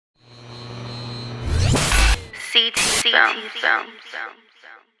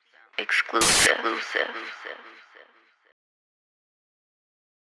Exclusive.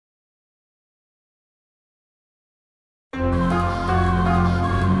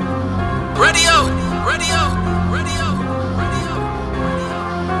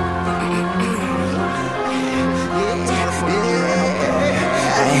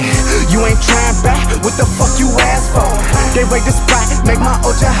 You ain't trying back, what the fuck you asked for? They raid the spot, make my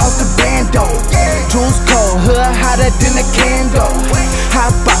OJ house the bando. Jules cold, hood hotter than a candle.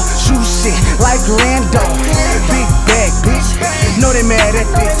 Hop out, shoot shit like Lando. Big bag, bitch, know they mad at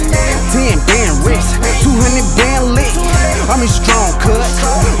this. 10 band rich, 200 band lit. I mean strong, cuz.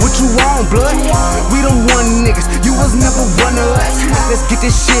 What you want, blood? We don't want niggas, you was never one of us. Let's get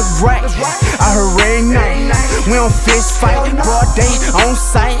this shit right. I heard every night, we don't fist fight. Broad day, on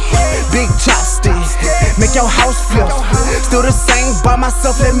sight. Big chopsticks, make your house flip. Still the same by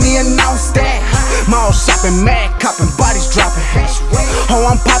myself, let me announce that. Mall shopping, mad copping, bodies dropping. Oh,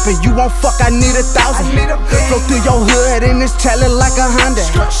 I'm popping, you won't fuck, I need 1,000. Flow through your hood in this challenge like 100.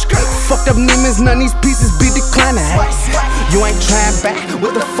 Fucked up Neiman's, none of these pieces be declining. You ain't trying back,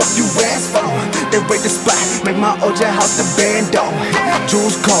 what the fuck you asked for? They raid the spot, make my OJ house the bando.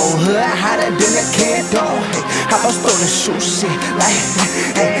 Jules cold, hood hotter than a candle. How about stolen shoe shit like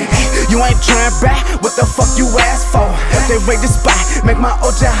you ain't trying back, what the fuck you asked for? They raid the spot, make my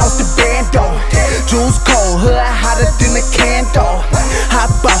OJ house the bando. Jules cold, hood hotter than a candle.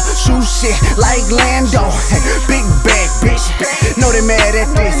 Hop out, shoot shit like Lando. Big bag, bitch, know they mad at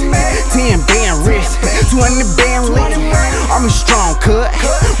this. 10 band wrist, 200 band lit. Army strong, cut.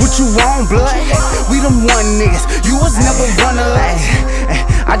 What you want, blood? We them one niggas, you was never one of us.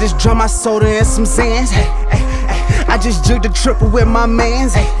 I just drank my soda and some sands. I just jugged the triple with my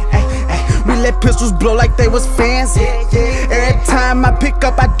mans. We let pistols blow like they was fans. Every time I pick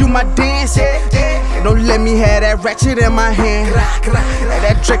up, I do my dance. Don't let me have that ratchet in my hand.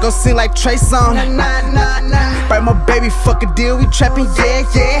 That Draco sing like Trey song. Right, my baby, fuck a deal, we trapping,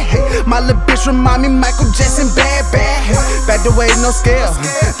 yeah. My little bitch remind me Michael Jackson, bad. Back the way, no scale.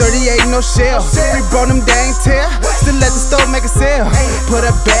 38, no shell. We brought them, they ain't tell. Still let the store make a sale. Put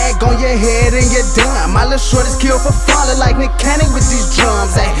a bag on your head and you're done. My little short is killed for falling like Nick Cannon with these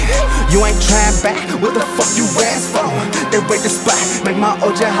drums. You ain't trying back, what the fuck you asked for? They raid the spot, make my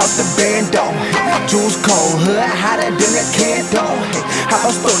OJ house the bando. Jules cold, hood hotter than a candle. How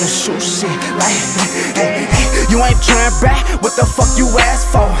about stolen shoe shit like you ain't trying back, what the fuck you asked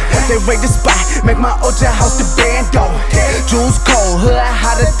for? They raid the spot, make my OJ house the bando. Jules cold, hood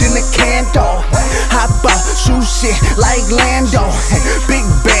hotter than a candle. Hop out, shoot shit like Lando. Big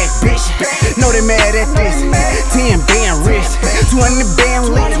bag, bitch, know they mad at this. 10 band wrist, 200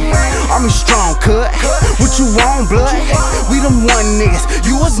 band lit. Army strong, cut. What you want, blood? We them one niggas,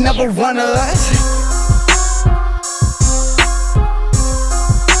 you was never one of us.